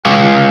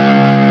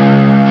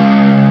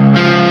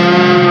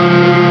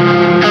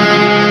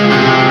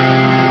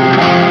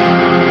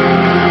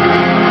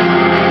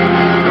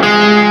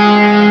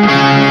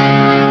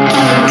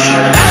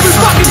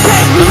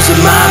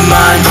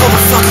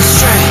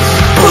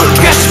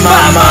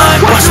my mind,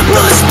 watch the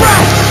blood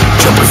spread.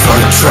 Jumping from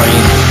the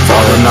train,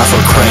 falling off a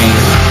crane.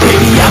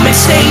 Baby, I'm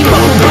insane, but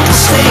we're both the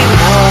same.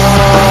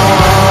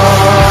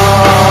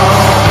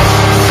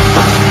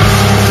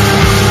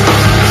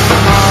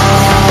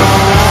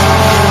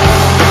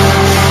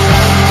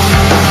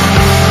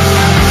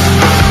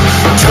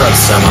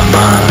 Drugs on my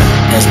mind,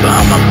 hands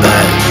behind my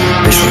back.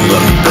 Bitch won't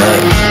love me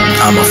back,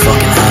 I'm a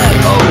fucking hack.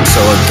 So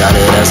I got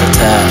it as a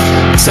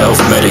tap.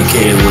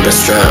 Self-medicated with a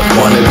strap.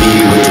 Wanna be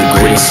with the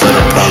greatest, but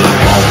I probably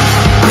won't.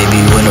 Maybe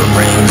when it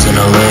rains in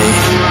LA,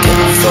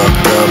 getting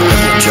fucked up,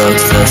 every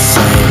drug's the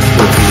same.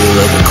 Repeated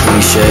like a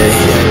cliche.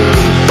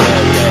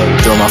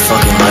 Throw my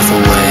fucking life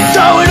away.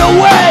 Throw it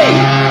away!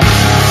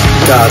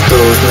 Got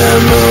those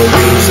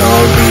memories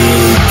on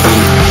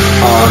repeat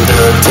on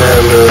the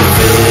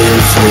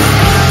television.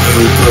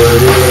 You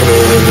put it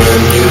in a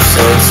new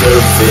sense of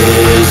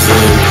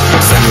vision,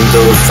 sending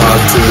those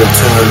thoughts to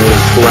eternal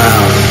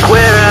ground.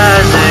 Where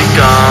has it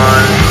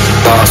gone?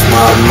 Lost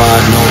my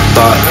mind, no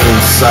thought in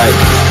sight.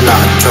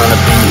 Not trying to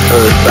be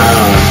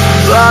earthbound.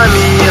 Fly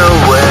me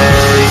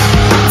away.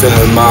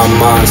 Feeling my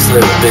mind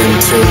slip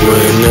into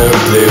an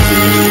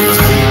oblivion.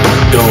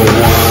 Don't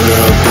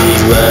wanna be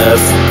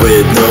left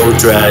with no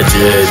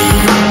tragedy.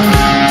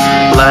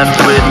 Left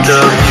with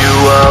the view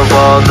of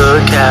all the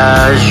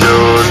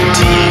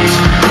casualties.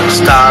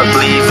 Stop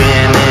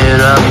leaving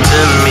it up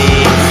to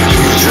me.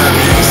 You drive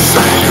me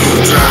insane, you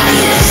drive me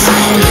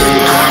insane.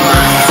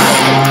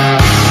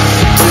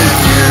 Did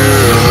you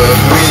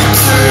love me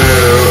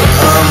too?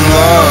 I'm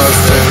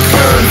lost and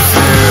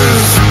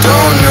confused.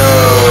 Don't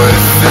know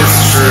if it's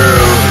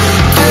true.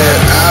 Get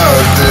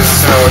out this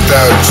town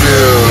without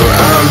you.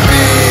 I'm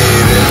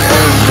beaten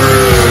and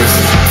bruised.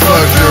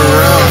 Fucked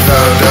around,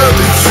 found out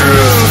the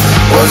truth.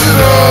 Was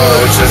it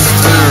all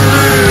just a